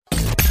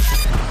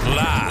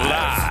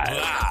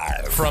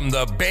Live from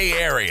the Bay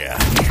Area.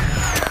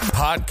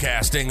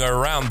 Podcasting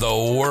around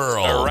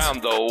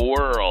the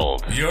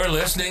world. You're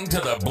listening to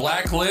the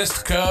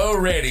Blacklist Co.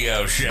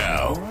 radio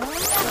show.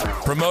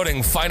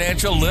 Promoting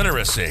financial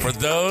literacy for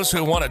those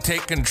who want to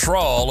take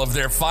control of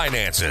their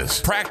finances.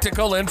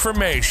 Practical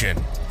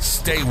information.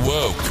 Stay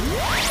woke.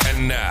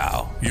 And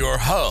now, your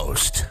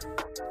host,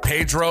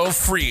 Pedro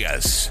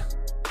Frias.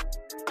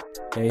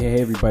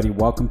 Hey, everybody.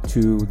 Welcome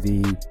to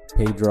the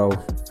Pedro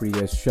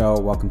Frias show.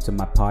 Welcome to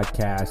my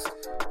podcast,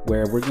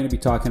 where we're going to be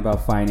talking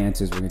about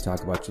finances. We're going to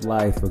talk about your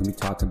life. We're going to be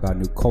talking about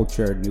new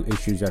culture, new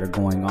issues that are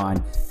going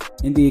on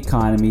in the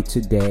economy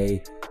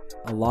today.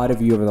 A lot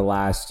of you over the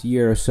last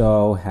year or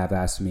so have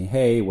asked me,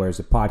 hey, where's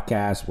the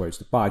podcast?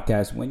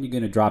 When are you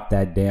going to drop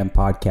that damn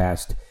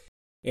podcast?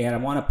 And I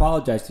want to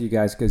apologize to you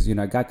guys because,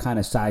 I got kind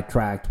of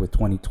sidetracked with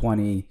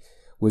 2020. It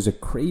was a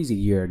crazy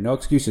year. No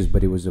excuses,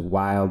 but it was a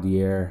wild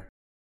year.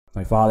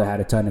 My father had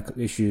a ton of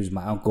issues,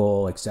 my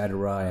uncle,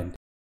 etc. And,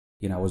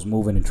 I was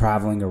moving and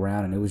traveling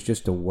around, and it was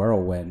just a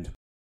whirlwind.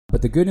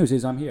 But the good news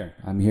is I'm here.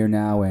 I'm here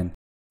now, and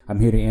I'm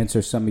here to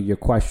answer some of your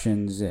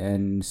questions,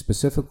 and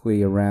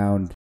specifically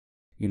around,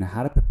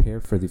 how to prepare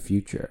for the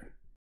future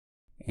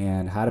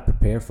and how to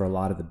prepare for a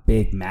lot of the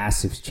big,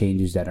 massive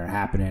changes that are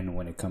happening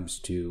when it comes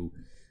to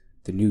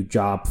the new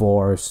job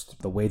force,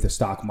 the way the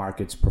stock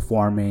market's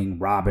performing,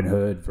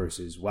 Robinhood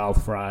versus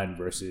Wealthfront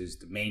versus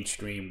the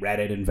mainstream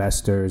Reddit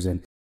investors,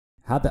 and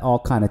how that all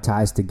kind of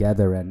ties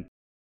together. And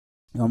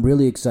I'm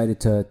really excited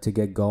to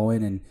get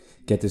going and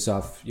get this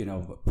off,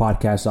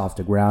 podcast off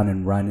the ground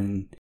and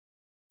running.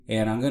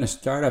 And I'm going to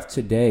start off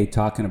today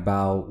talking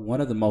about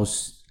one of the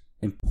most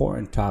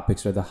important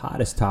topics, or the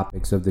hottest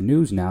topics of the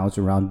news now. Is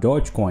around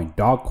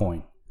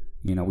Dogecoin.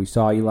 We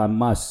saw Elon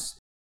Musk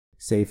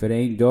say, if it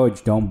ain't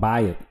Doge, don't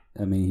buy it.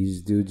 I mean,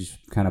 he's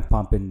just kind of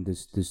pumping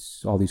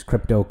this all these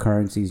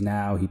cryptocurrencies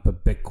now. He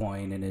put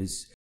Bitcoin in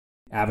his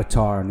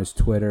avatar on his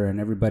Twitter, and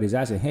everybody's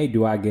asking, hey,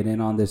 do I get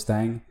in on this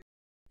thing?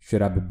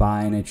 Should I be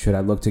buying it? Should I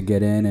look to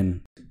get in?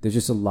 And there's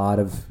just a lot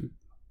of,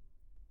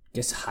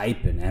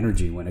 hype and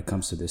energy when it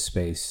comes to this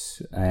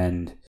space.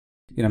 And,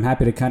 I'm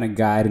happy to kind of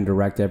guide and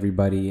direct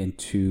everybody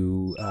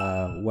into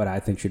what I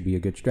think should be a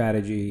good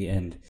strategy.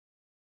 And,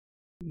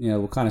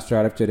 we'll kind of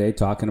start up today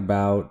talking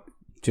about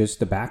just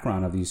the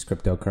background of these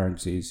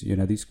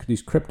cryptocurrencies.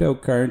 These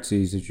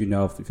cryptocurrencies, as you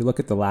know, if you look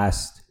at the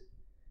last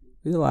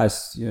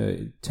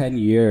 10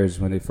 years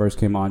when they first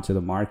came onto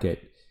the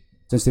market,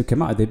 since they've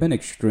come out, they've been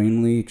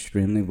extremely,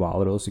 extremely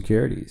volatile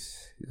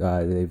securities.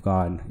 They've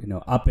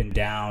gone, up and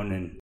down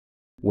in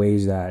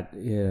ways that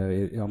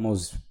it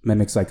almost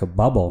mimics like a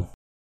bubble.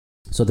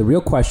 So the real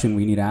question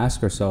we need to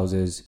ask ourselves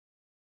is,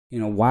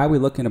 why are we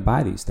looking to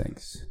buy these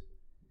things?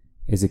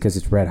 Is it because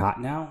it's red hot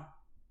now?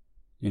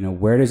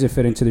 Where does it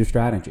fit into their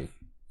strategy?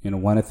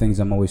 One of the things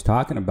I'm always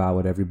talking about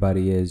with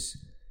everybody is,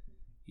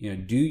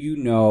 do you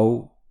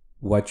know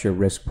what your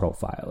risk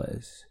profile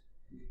is?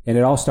 And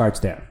it all starts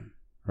there,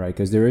 right?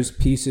 Because there is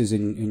pieces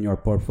in your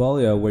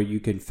portfolio where you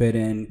can fit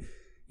in,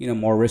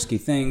 more risky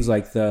things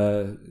like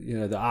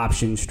the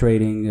options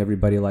trading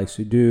everybody likes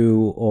to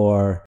do,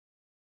 or,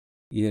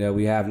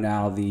 we have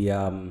now the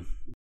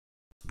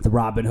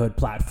Robinhood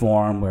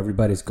platform where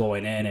everybody's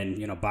going in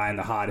and, buying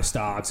the hottest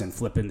stocks and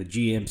flipping the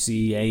GMA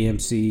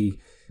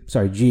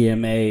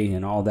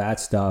and all that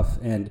stuff.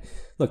 And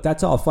look,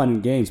 that's all fun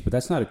and games, but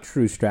that's not a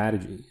true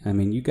strategy. I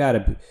mean, you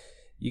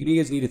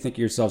guys need to think of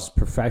yourselves as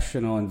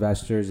professional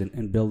investors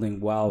and building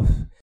wealth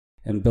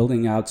and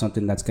building out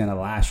something that's going to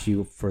last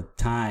you for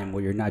time,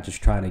 where you're not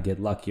just trying to get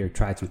lucky or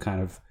try some kind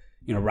of,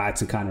 ride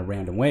some kind of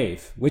random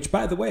wave, which,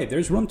 by the way,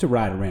 there's room to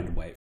ride a random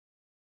wave.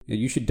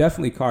 You should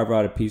definitely carve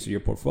out a piece of your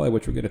portfolio,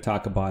 which we're going to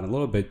talk about in a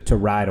little bit, to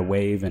ride a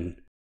wave and,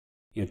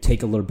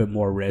 take a little bit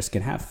more risk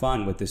and have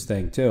fun with this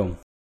thing too.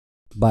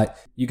 But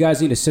you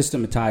guys need to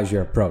systematize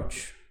your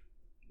approach.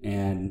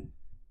 And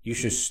you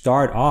should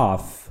start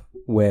off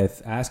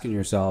with asking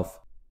yourself,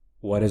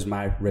 what is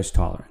my risk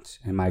tolerance?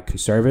 Am I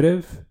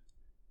conservative?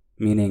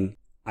 Meaning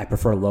I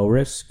prefer low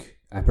risk.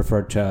 I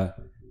prefer to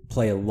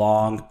play a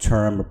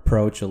long-term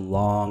approach, a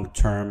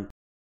long-term,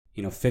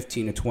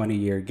 15 to 20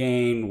 year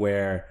gain,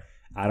 where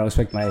I don't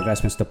expect my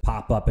investments to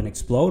pop up and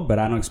explode, but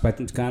I don't expect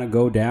them to kind of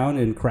go down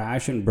and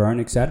crash and burn,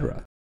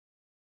 etc.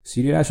 So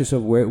you need to ask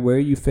yourself, where are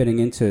you fitting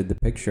into the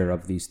picture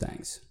of these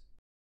things?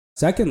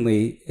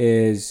 Secondly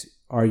is,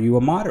 are you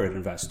a moderate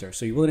investor?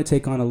 So you're willing to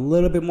take on a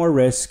little bit more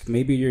risk.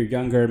 Maybe you're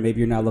younger. Maybe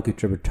you're not looking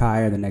to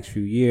retire in the next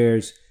few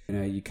years.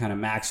 You kind of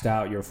maxed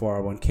out your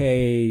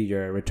 401k,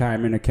 your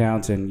retirement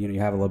accounts, and you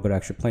have a little bit of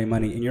extra play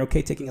money, and you're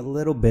okay taking a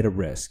little bit of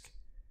risk,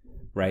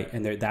 right?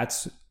 And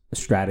that's a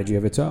strategy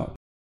of its own.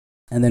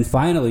 And then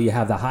finally, you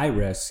have the high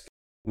risk,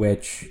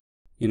 which,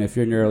 if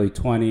you're in your early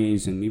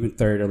 20s and even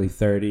early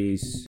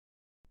 30s,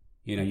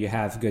 you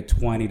have a good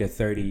 20 to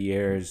 30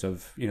 years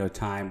of,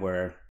 time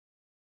where,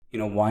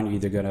 one, you're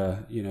either going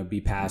to,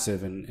 be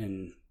passive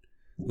and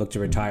look to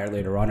retire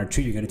later on, or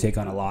two, you're going to take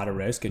on a lot of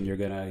risk and you're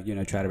going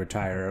to, try to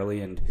retire early.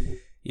 And,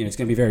 it's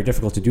going to be very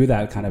difficult to do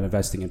that, kind of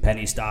investing in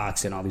penny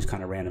stocks and all these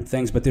kind of random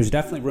things. But there's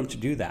definitely room to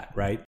do that,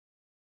 right?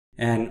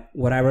 And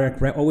what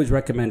I always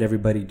recommend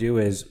everybody do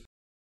is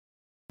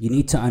you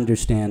need to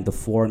understand the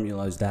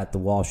formulas that the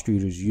Wall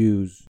Streeters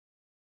use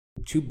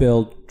to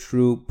build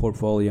true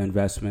portfolio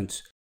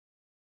investments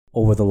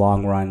over the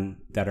long run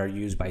that are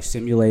used by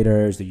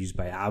simulators, they're used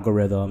by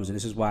algorithms. And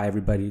this is why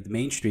the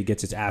Main Street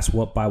gets its ass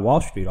whooped by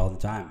Wall Street all the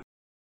time,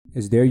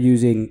 is they're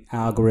using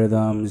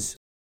algorithms,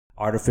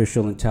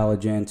 artificial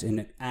intelligence,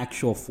 and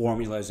actual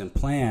formulas and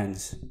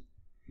plans,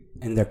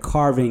 and they're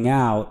carving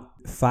out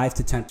 5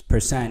 to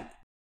 10%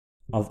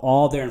 of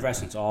all their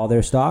investments, all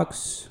their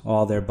stocks,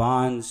 all their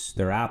bonds,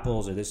 their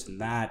apples, or this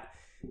and that,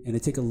 and they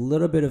take a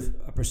little bit of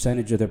a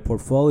percentage of their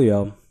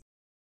portfolio,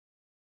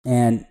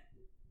 and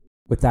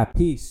with that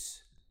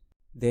piece,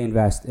 they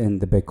invest in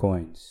the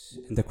Bitcoins,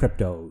 in the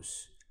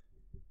cryptos,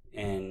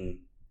 and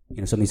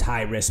some of these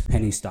high-risk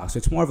penny stocks. So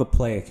it's more of a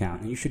play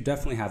account, and you should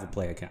definitely have a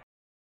play account.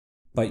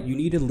 But you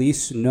need to at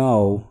least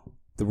know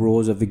the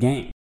rules of the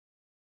game.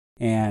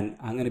 And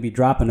I'm going to be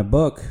dropping a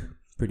book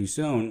pretty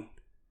soon,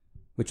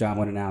 which I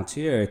want to announce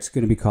here. It's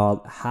going to be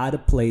called How to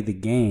Play the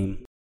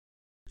Game,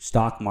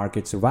 Stock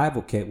Market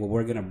Survival Kit, where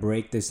we're going to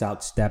break this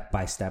out step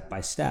by step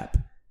by step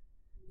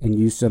and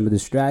use some of the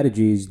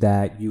strategies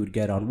that you would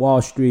get on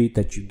Wall Street,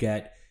 that you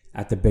get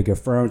at the bigger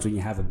firms when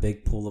you have a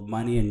big pool of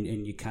money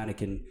and you kind of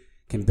can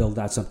build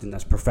out something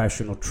that's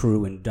professional,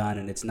 true, and done,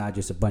 and it's not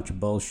just a bunch of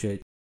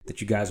bullshit that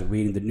you guys are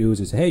reading the news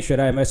and say, hey, should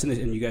I invest in this?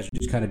 And you guys are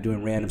just kind of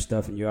doing random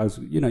stuff, and you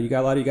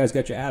got a lot of you guys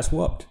got your ass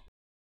whooped.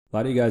 A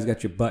lot of you guys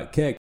got your butt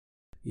kicked,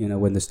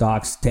 when the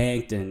stocks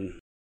tanked, and,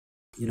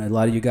 a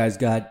lot of you guys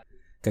got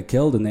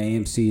killed in the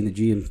AMC and the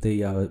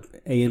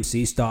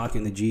AMC stock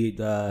and the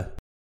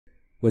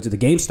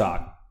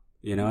GameStop,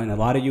 and a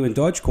lot of you in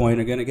Dogecoin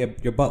are going to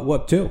get your butt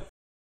whooped too.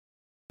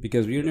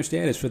 Because we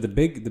understand it's for the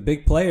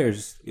big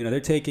players.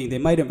 They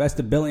might invest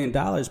 $1 billion,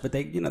 but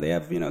they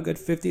have a good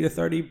 50 to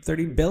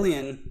 30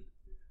 billion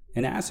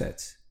in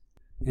assets.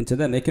 And to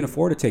them, they can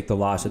afford to take the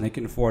loss, and they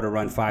can afford to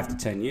run 5 to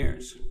 10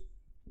 years.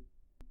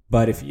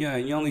 But if you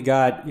only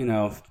got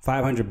 $500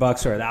 or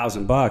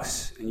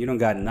 $1,000, and you don't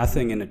got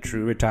nothing in a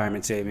true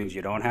retirement savings,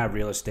 you don't have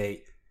real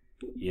estate,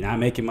 you're not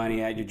making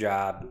money at your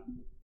job,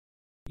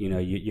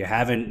 you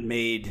haven't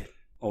made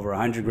over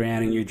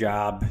 $100,000 in your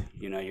job,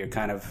 you're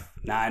kind of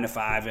 9 to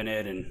 5 in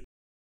it and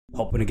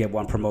hoping to get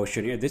one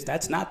promotion here.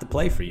 That's not the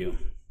play for you.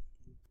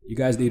 You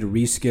guys need to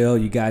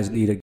reskill. You guys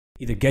need to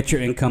either get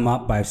your income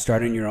up by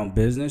starting your own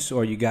business,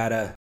 or you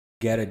gotta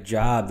get a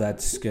job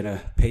that's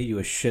gonna pay you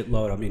a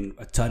shitload,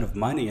 a ton of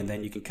money, and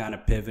then you can kind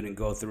of pivot and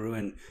go through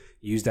and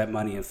use that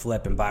money and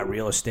flip and buy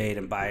real estate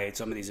and buy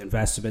some of these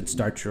investments,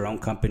 start your own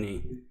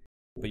company.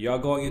 But y'all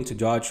going into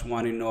Dodge,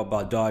 want to know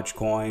about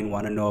Dogecoin,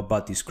 want to know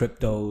about these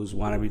cryptos,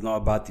 want to know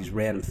about these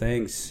random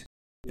things,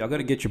 y'all going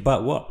to get your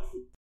butt whooped,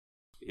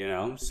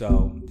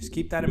 So just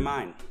keep that in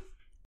mind.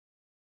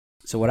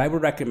 So what I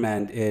would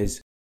recommend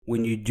is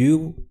when you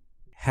do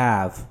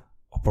have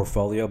a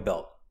portfolio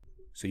built,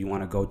 so you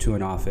want to go to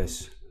an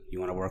office, you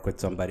want to work with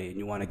somebody, and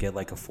you want to get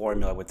like a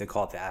formula, what they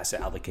call the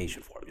asset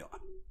allocation formula,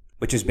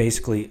 which is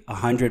basically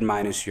 100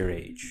 minus your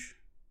age.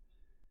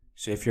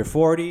 So if you're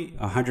 40,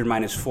 100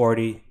 minus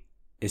 40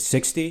 is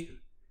 60.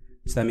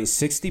 So that means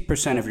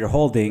 60% of your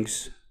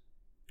holdings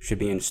should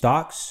be in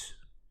stocks,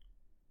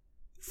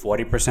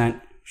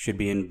 40% should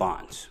be in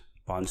bonds.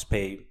 Bonds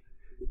pay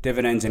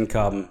dividends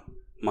income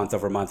month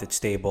over month. It's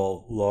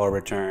stable, lower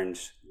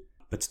returns,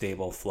 but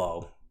stable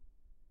flow.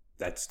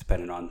 That's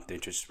dependent on the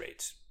interest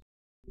rates.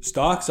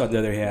 Stocks, on the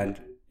other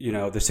hand, the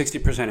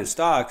 60% in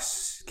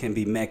stocks can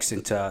be mixed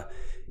into,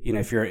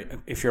 if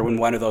you're in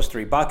one of those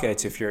three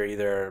buckets, if you're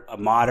either a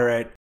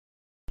moderate,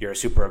 you're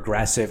super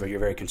aggressive, or you're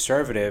very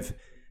conservative,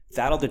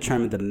 that'll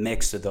determine the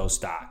mix of those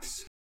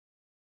stocks.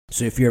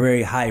 So if you're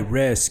very high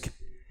risk,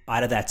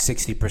 out of that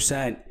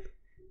 60%,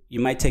 you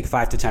might take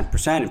 5 to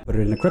 10% and put it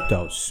in the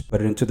cryptos,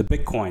 put it into the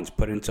Bitcoins,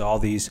 put it into all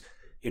these,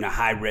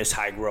 high risk,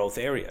 high growth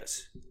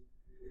areas.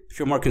 If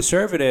you're more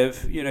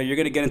conservative, you're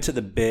going to get into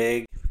the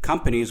big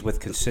companies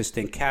with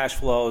consistent cash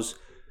flows,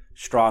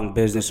 strong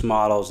business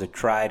models, the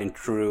tried and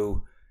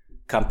true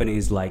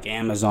companies like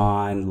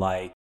Amazon,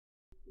 like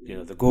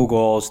the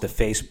Googles, the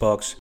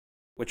Facebooks,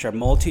 which are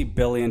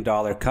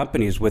multi-billion-dollar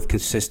companies with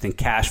consistent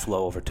cash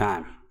flow over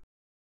time.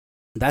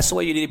 That's the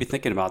way you need to be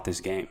thinking about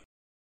this game.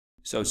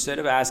 So instead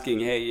of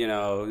asking,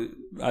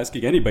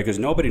 asking anybody, because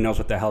nobody knows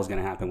what the hell is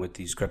going to happen with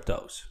these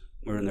cryptos.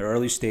 We're in the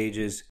early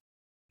stages.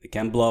 They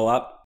can blow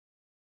up.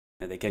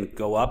 And they can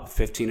go up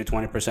 15 to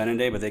 20% a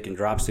day, but they can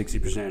drop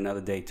 60%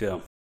 another day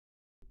too.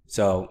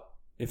 So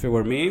if it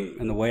were me,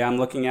 and the way I'm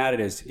looking at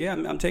it is,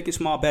 I'm taking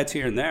small bets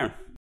here and there.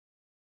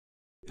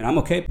 And I'm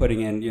okay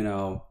putting in,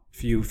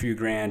 few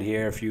grand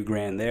here, a few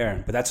grand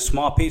there. But that's a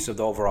small piece of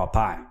the overall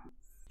pie.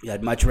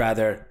 I'd much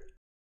rather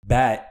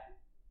bet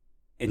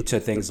into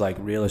things like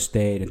real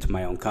estate, into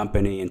my own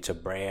company, into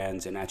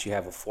brands, and actually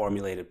have a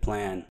formulated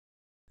plan,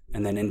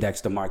 and then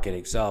index the market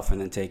itself,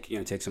 and then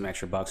take some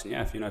extra bucks. And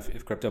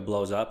if crypto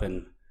blows up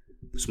and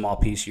a small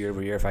piece year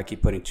over year, if I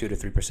keep putting 2 to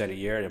 3% a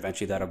year,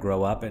 eventually that'll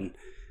grow up. And,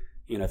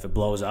 if it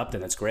blows up, then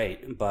that's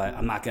great. But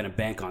I'm not going to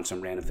bank on some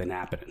random thing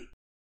happening.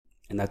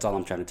 And that's all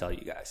I'm trying to tell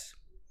you guys.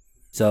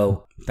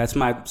 So that's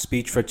my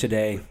speech for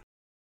today.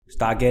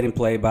 Stop getting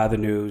played by the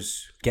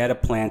news. Get a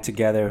plan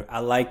together. I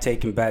like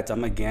taking bets.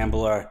 I'm a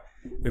gambler.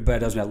 Everybody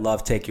knows me. I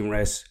love taking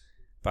risks,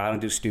 but I don't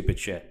do stupid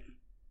shit.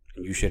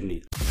 And you shouldn't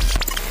either.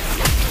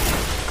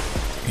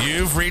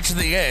 You've reached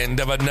the end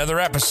of another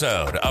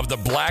episode of the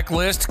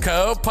Blacklist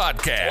Co.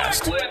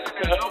 podcast. Blacklist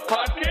Co.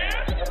 podcast.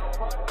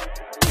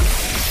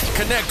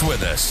 Connect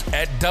with us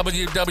at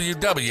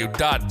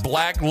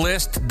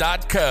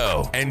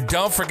www.blacklist.co. And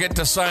don't forget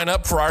to sign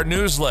up for our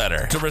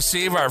newsletter to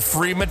receive our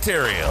free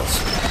materials.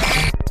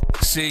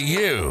 See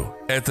you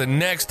at the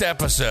next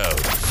episode.